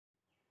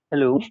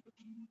Hello.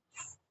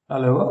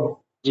 Hello.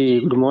 जी,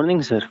 good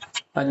morning sir.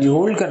 हाँ जी,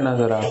 hold करना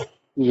जरा।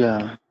 या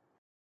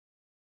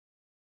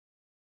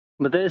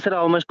बताइए sir,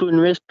 how much to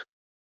invest?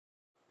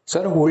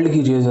 Sir hold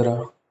कीजिए जरा।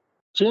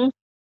 जी।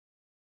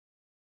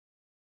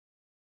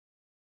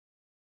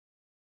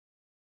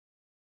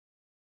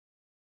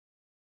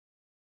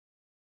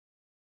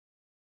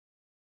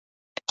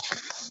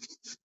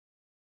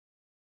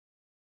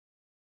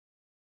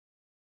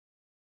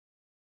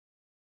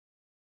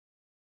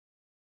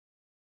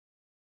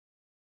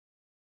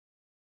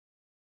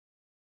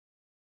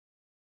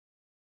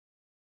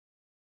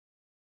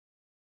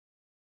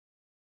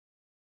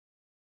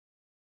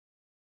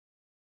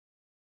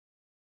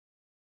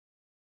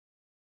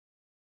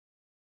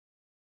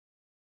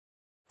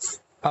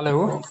 हेलो।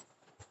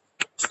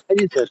 हाँ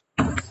जी सर।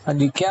 हाँ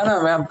जी, क्या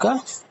नाम है आपका?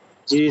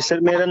 जी सर,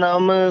 मेरा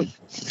नाम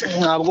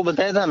आपको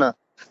बताया था ना।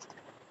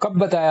 कब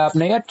बताया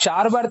आपने यार?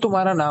 4 बार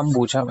तुम्हारा नाम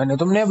पूछा मैंने,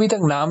 तुमने अभी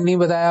तक नाम नहीं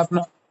बताया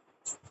अपना।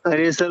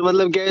 अरे सर,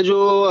 मतलब क्या है,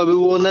 जो अभी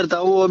वो ओनर था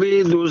वो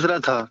अभी दूसरा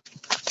था।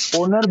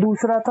 ओनर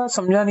दूसरा था?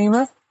 समझा नहीं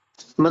मैं।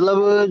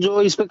 मतलब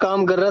जो इस पे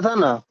काम कर रहा था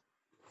ना,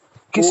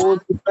 किस? वो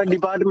दूसरा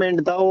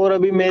डिपार्टमेंट था और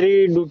अभी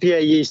मेरी ड्यूटी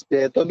आई है इस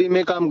पे, तो अभी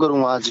मैं काम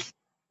करूंगा आज।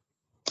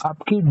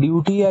 आपकी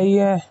ड्यूटी आई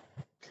है?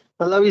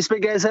 मतलब इस पे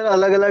क्या है सर,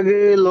 अलग अलग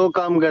लोग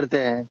काम करते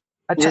हैं।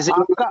 अच्छा, जैसे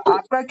आपका कि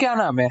आपका क्या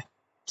नाम है?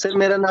 सर,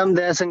 मेरा नाम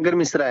दयाशंकर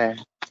मिश्रा है।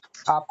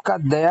 आपका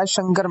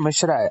दयाशंकर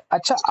मिश्रा है?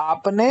 अच्छा,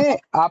 आपने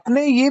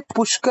आपने ये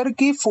पुष्कर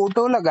की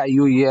फोटो लगाई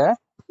हुई है।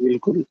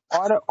 बिल्कुल।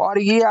 और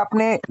ये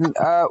आपने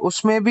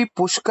उसमें भी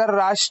पुष्कर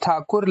राज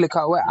ठाकुर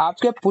लिखा हुआ है। आप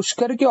क्या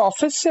पुष्कर के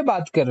ऑफिस से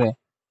बात कर रहे हैं?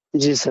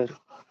 जी सर।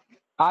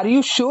 आर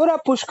यू श्योर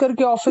आप पुष्कर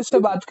के ऑफिस से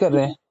बात कर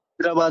रहे हैं?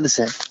 हैदराबाद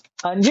से।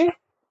 हाँ जी।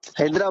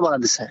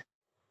 हैदराबाद से।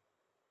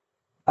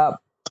 अ,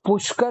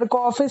 पुष्कर का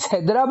ऑफिस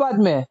हैदराबाद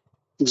में है?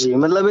 जी,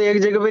 मतलब एक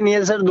जगह पे नहीं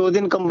है सर,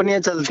 2-3 कंपनियां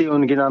चलती है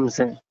उनके नाम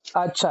से।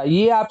 अच्छा,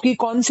 ये आपकी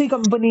कौन सी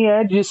कंपनी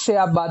है जिससे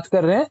आप बात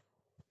कर रहे हैं?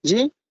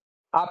 जी।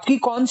 आपकी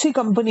कौन सी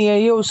कंपनी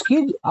है ये, उसकी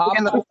के आप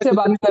नाम से किससे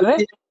बात कंपनी कर रहे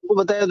चलती हैं? है, आपको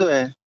बताया तो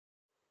है।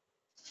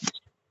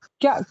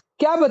 क्या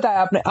क्या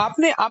बताया आपने?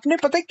 आपने आपने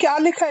पता है क्या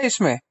लिखा है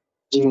इसमें?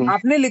 जी।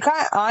 आपने लिखा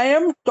है आई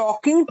am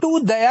talking to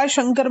Daya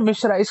Shankar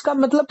Mishra. इसका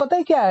मतलब पता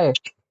है क्या है?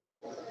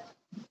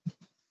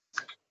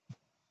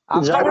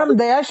 आपका ज्यादा। नाम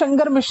दया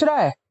शंकर मिश्रा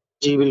है?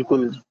 जी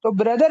बिल्कुल। तो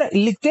ब्रदर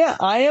लिखते हैं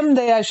I am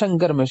Daya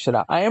Shankar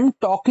Mishra, I am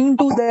talking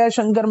to Daya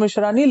Shankar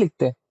Mishra नहीं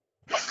लिखते।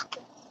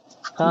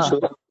 हाँ।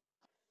 सर।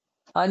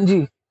 हाँ जी।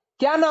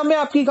 क्या नाम है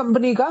आपकी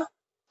कंपनी का?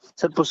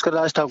 सर, पुष्कर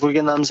राज ठाकुर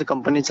के नाम से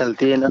कंपनी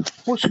चलती है ना।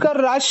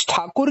 पुष्कर राज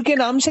ठाकुर के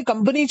नाम से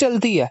कंपनी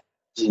चलती है?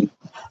 जी।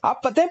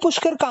 आप पता है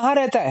पुष्कर कहाँ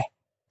रहता है?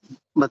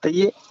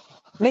 बताइए।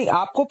 नहीं,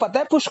 आपको पता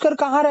है पुष्कर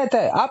कहाँ रहता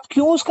है? आप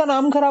क्यों उसका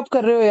नाम खराब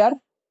कर रहे हो यार?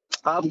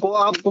 आपको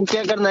आपको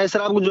क्या करना है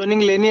सर? आपको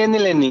ज्वाइनिंग लेनी है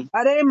नहीं लेनी?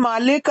 अरे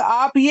मालिक,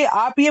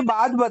 आप ये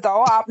बात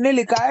बताओ। आपने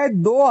लिखा है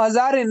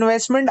 2,000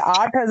 इन्वेस्टमेंट,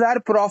 8,000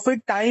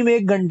 प्रॉफिट, टाइम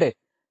 1 घंटे।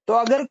 तो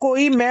अगर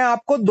कोई मैं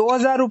आपको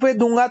 2,000 रुपए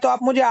दूंगा तो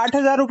आप मुझे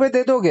 8,000 रुपए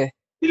दे दोगे?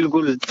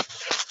 बिल्कुल।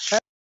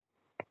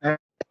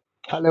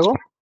 हेलो।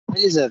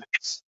 जी सर।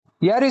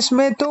 यार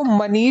इसमें तो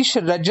मनीष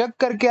रजक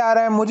करके आ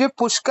रहा है, मुझे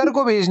पुष्कर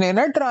को भेजने हैं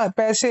ना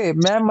पैसे।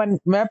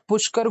 मैं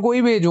पुष्कर को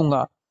ही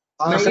भेजूंगा।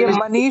 हाँ मैं ये सर।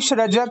 मनीष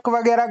रजक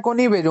वगैरह को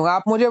नहीं भेजूंगा।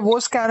 आप मुझे वो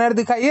स्कैनर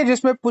दिखाइए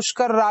जिसमें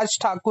पुष्कर राज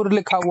ठाकुर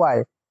लिखा हुआ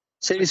है।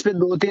 सर, इस पे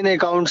 2-3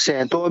 अकाउंट्स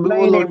हैं तो अभी वो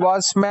नहीं नहीं लोड।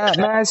 बॉस,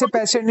 मैं ऐसे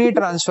पैसे नहीं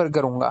ट्रांसफर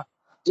करूंगा।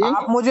 जी।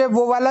 आप मुझे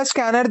वो वाला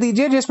स्कैनर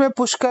दीजिए जिसमें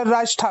पुष्कर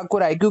राज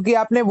ठाकुर आए, क्योंकि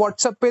आपने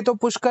व्हाट्सएप पे तो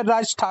पुष्कर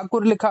राज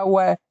ठाकुर लिखा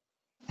हुआ है।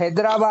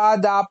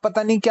 हैदराबाद, आप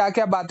पता नहीं क्या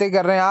क्या बातें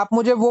कर रहे हैं। आप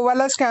मुझे वो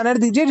वाला स्कैनर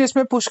दीजिए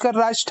जिसमें पुष्कर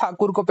राज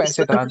ठाकुर को पैसे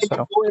सर, ट्रांसफर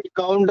हो। वो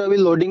अकाउंट अभी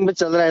लोडिंग पे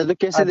चल रहा है तो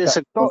कैसे दे अच्छा,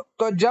 सकता हूँ?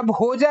 तो जब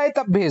हो जाए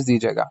तब भेज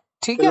दीजिएगा,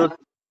 ठीक है? चलो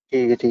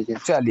ठीक है, ठीक है।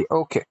 चलिए,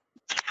 ओके।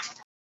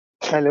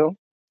 हेलो।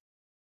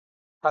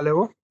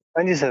 हेलो।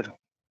 हाँ जी सर।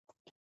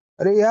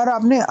 अरे यार,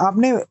 आपने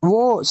आपने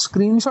वो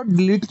स्क्रीनशॉट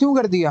डिलीट क्यों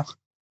कर दिया?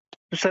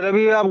 तो सर,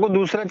 अभी आपको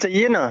दूसरा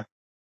चाहिए ना?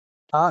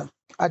 हाँ।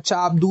 अच्छा,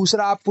 आप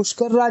दूसरा, आप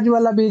पुष्कर राज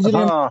वाला भेज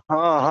रहे हैं? हाँ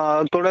हाँ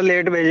हाँ, थोड़ा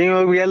लेट भेजेंगे,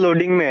 वो भैया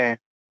लोडिंग में है।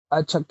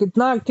 अच्छा,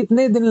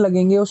 कितने दिन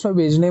लगेंगे उसमें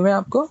भेजने में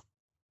आपको?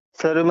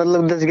 सर,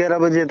 मतलब 10-11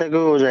 बजे तक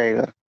हो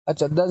जाएगा।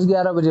 अच्छा,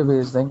 10-11 बजे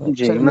भेज देंगे,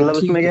 जी, चलिए मतलब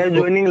उसमें ठीक क्या है। है,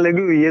 ज्वाइनिंग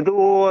लगी हुई है तो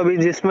वो अभी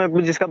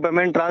जिसमें जिसका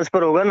पेमेंट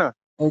ट्रांसफर होगा ना,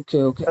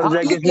 ओके ओके, तब आप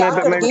जाके ये क्या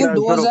इसमें करते पेमेंट हैं?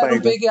 दो ट्रांसफर हो हजार पाएगा।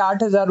 रुपए के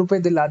 8,000 रुपए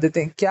दिला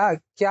देते हैं? क्या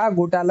क्या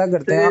घोटाला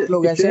करते हैं तो आप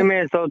लोग इसमें ऐसे? में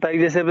ऐसा होता है कि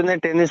जैसे अपने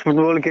tennis,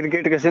 football,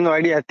 cricket, casino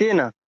ID आती है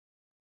ना,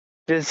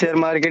 जैसे share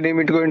market,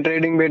 bitcoin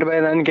trading, bet by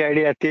run की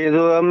आईडी आती है,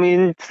 तो हम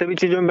इन सभी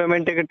चीजों में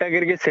पेमेंट इकट्ठा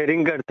करके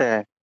शेयरिंग करते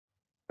हैं,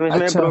 तो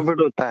इसमें अच्छा।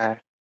 प्रॉफिट होता है।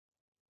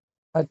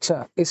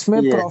 अच्छा, इसमें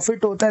ये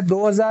प्रॉफिट होता है।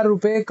 2,000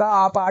 रुपए का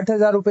आप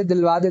 8,000 रुपए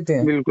दिलवा देते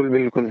हैं? बिल्कुल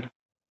बिल्कुल।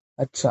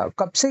 अच्छा,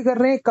 कब से कर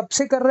रहे हैं, कब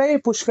से कर रहे हैं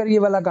पुष्कर ये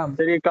वाला काम?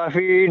 सर, ये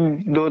काफी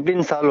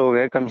 2-3 साल हो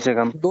गए कम से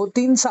कम।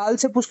 2-3 साल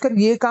से पुष्कर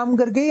ये काम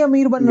करके ही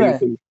अमीर बन रहा है?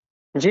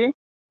 बिल्कुल। जी।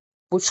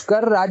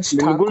 पुष्कर राज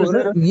बिल्कुल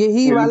ठाकुर सर।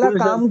 यही वाला बिल्कुल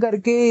सर। काम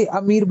करके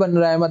अमीर बन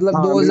रहा है, मतलब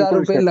हाँ 2,000 बिल्कुल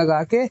रुपए सर।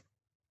 लगा के?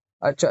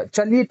 अच्छा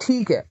चलिए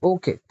ठीक है,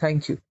 okay,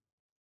 thank you.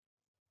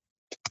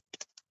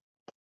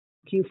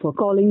 Thank you for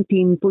calling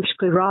Team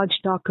Pushkar Raj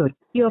Thakur.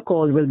 Your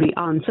call will be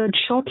answered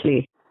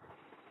shortly.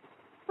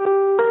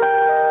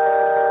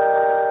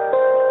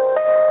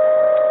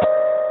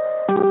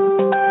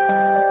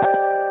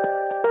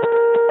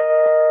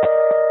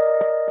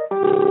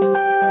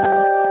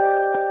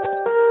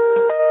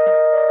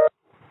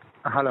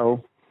 Hello.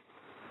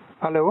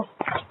 Hello.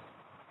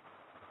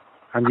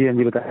 हाँ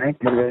जी बताएं।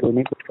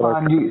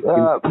 हाँ जी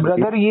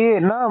ब्रदर, ये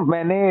ना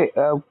मैंने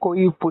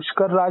कोई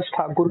पुष्कर राज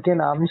ठाकुर के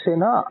नाम से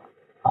ना,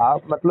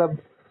 आप मतलब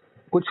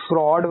कुछ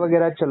फ्रॉड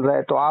वगैरह चल रहा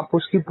है, तो आप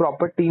उसकी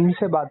प्रॉपर टीम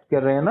से बात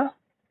कर रहे हैं ना?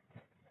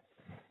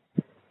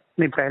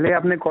 नहीं, पहले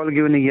आपने कॉल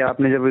क्यों नहीं किया?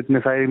 आपने जब इतने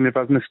सारे मेरे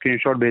पास में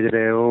स्क्रीनशॉट भेज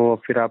रहे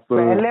हो, फिर आप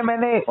पहले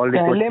मैंने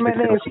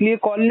इसलिए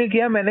कॉल नहीं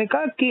किया, मैंने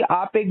कहा कि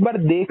आप एक बार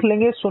देख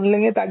लेंगे, सुन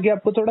लेंगे, ताकि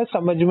आपको थोड़ा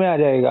समझ में आ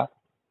जाएगा,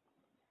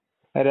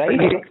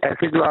 राइट?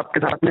 ऐसे जो आपके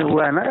साथ में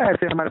हुआ है ना,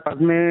 ऐसे हमारे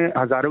पास में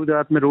हजारों की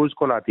तादाद में रोज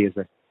कॉल आती है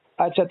सर।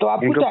 अच्छा, तो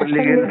आप इनके कुछ ऊपर एक्शन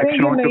लीगल लेते हैं एक्शन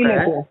कि हो नहीं चुका है।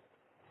 लेते हैं?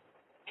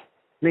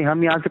 नहीं,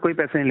 हम यहाँ से कोई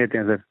पैसे नहीं लेते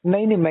हैं सर।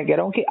 नहीं, मैं कह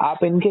रहा हूँ कि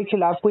आप इनके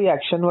खिलाफ कोई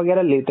एक्शन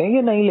वगैरह लेते हैं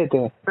कि नहीं लेते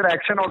हैं? सर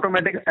एक्शन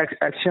ऑटोमेटिक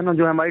एक्शन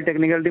जो हमारी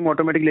टेक्निकल टीम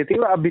ऑटोमेटिक लेती है,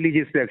 आप भी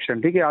लीजिए इस पे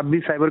एक्शन, ठीक है? आप भी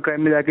साइबर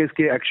क्राइम में जाके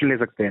इसके एक्शन ले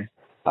सकते हैं।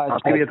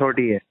 आपकी भी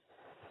अथॉरिटी है।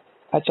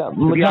 अच्छा,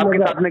 क्योंकि आपके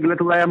साथ में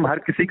गलत हुआ है, हम हर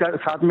किसी का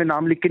साथ में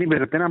नाम लिख के नहीं भेज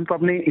सकते ना, हम तो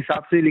अपने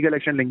हिसाब से लीगल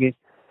एक्शन लेंगे,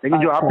 लेकिन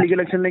जो आप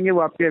लीगल एक्शन लेंगे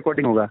वो आपके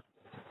अकॉर्डिंग होगा।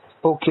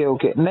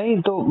 ओके। नहीं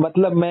तो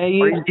मतलब मैं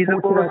ये इन चीजों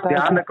को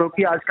ध्यान रखो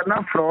कि आजकल ना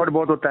फ्रॉड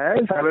बहुत होता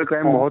है, साइबर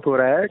क्राइम बहुत हो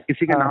रहा है।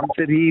 किसी के नाम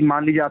से भी,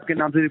 मान लीजिए आपके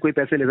नाम से भी कोई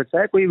पैसे ले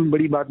सकता है, कोई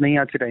बड़ी बात नहीं है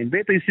आज के टाइम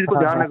पे। तो इस चीज को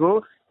ध्यान रखो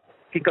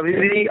कि कभी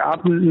भी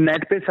आप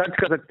नेट पे सर्च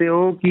कर सकते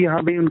हो कि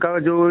हाँ भाई उनका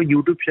जो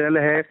यूट्यूब चैनल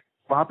है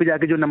वहाँ पे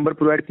जाके जो नंबर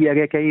प्रोवाइड किया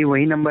गया क्या ये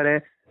वही नंबर है।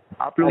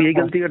 आप लोग यही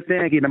गलती करते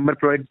हैं कि नंबर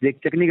प्रोवाइड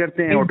चेक नहीं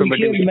करते हैं,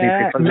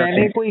 ऑटोमेटिक।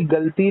 मैंने कोई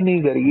गलती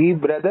नहीं करी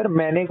ब्रदर,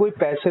 मैंने कोई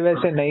पैसे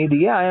वैसे नहीं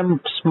दिए। आई एम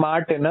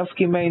स्मार्ट इनफ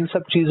कि मैं इन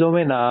सब चीजों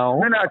में ना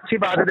आऊँ। ना अच्छी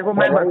बात है। देखो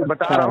मैं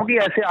बता रहा हूँ कि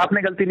ऐसे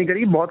आपने गलती नहीं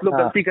करी। बहुत लोग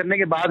गलती करने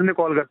के बाद में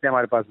कॉल करते हैं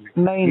हमारे पास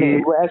में। नहीं,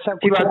 वो ऐसा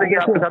अच्छी बात है कि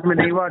आपके साथ में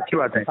नहीं हुआ, अच्छी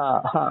बात है।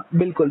 हाँ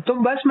बिल्कुल।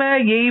 तो बस मैं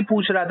यही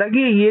पूछ रहा था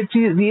कि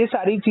ये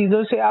सारी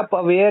चीजों से आप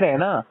अवेयर है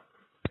ना?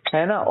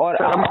 और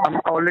हम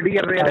ऑलरेडी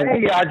अवेयर है।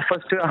 ये आज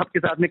फर्स्ट आपके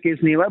साथ में केस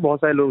नहीं हुआ है, बहुत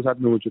सारे लोगों के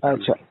साथ में हो चुका है।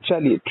 अच्छा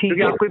चलिए ठीक है।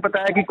 क्योंकि आपको ही पता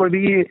है कि कोई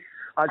भी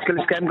आजकल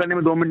स्कैम करने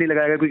में 2 मिनट नहीं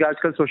लगाएगा, क्योंकि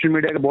आजकल सोशल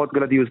मीडिया का बहुत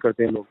गलत यूज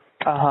करते हैं लोग।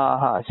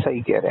 हाँ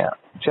सही कह रहे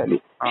हैं।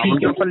 चलिए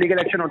उनके ऊपर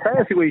लीगल एक्शन होता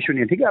है, ऐसी कोई इशू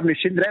नहीं है, ठीक है? आप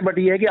निश्चिंत रहें। बट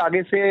ये है कि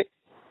आगे से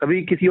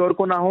कभी किसी और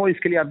को ना हो,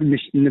 इसके लिए आप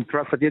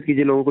थोड़ा सचेत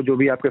कीजिए लोगों को, जो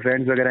भी आपके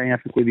फ्रेंड्स वगैरह हैं या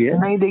फिर कोई भी है।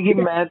 नहीं देखिए,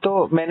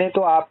 मैंने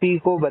तो आप ही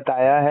को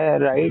बताया है,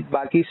 राइट?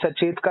 बाकी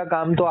सचेत का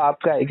काम तो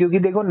आपका है, क्योंकि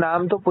देखो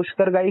नाम तो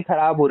पुष्कर का ही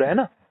खराब हो रहा है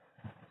ना,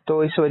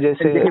 तो इस वजह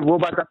से। देखिए वो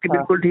बात आपकी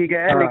बिल्कुल ठीक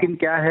है, लेकिन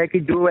क्या है कि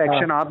जो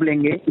एक्शन आप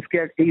लेंगे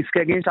इसके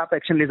अगेंस्ट आप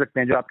एक्शन ले सकते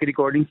हैं। जो आपकी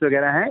रिकॉर्डिंग्स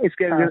वगैरह हैं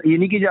इसके ये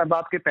नहीं कि जब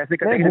आपके पैसे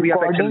कटेंगे भी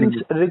आप एक्शन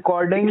लेंगे।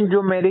 रिकॉर्डिंग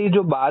जो मेरी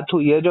जो बात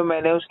हुई है, जो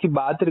मैंने उसकी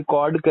बात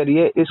रिकॉर्ड करी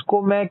है,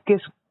 इसको मैं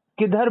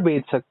किधर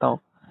भेज सकता हूँ?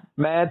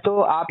 मैं तो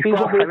आप ही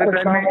को भेज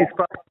सकता हूँ।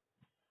 इसको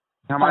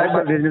हमारे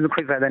पास भेजने से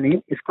कोई फायदा नहीं है।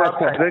 इसको आप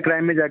साइबर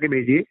क्राइम में जाके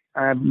भेजिए।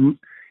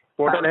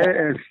 पोर्टल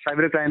है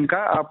साइबर क्राइम का,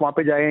 आप वहाँ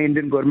पे जाए,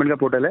 इंडियन गवर्नमेंट का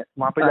पोर्टल है,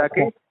 वहाँ पे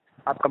जाके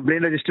आप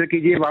कंप्लेन रजिस्टर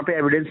कीजिए। वहाँ पे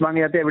एविडेंस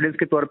मांगे जाते हैं, एविडेंस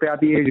के तौर पे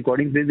आप ये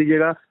रिकॉर्डिंग भेज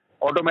दीजिएगा।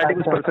 ऑटोमेटिक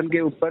उस पर्सन के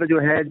ऊपर जो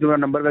है, जो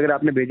नंबर वगैरह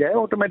आपने भेजा है,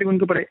 ऑटोमेटिक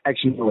उनके ऊपर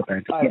एक्शन होता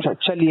है। अच्छा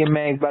चलिए,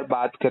 मैं एक बार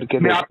बात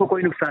करके आपको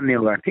कोई नुकसान नहीं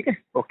होगा, ठीक है?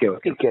 ओके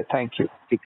ठीक है, थैंक यू।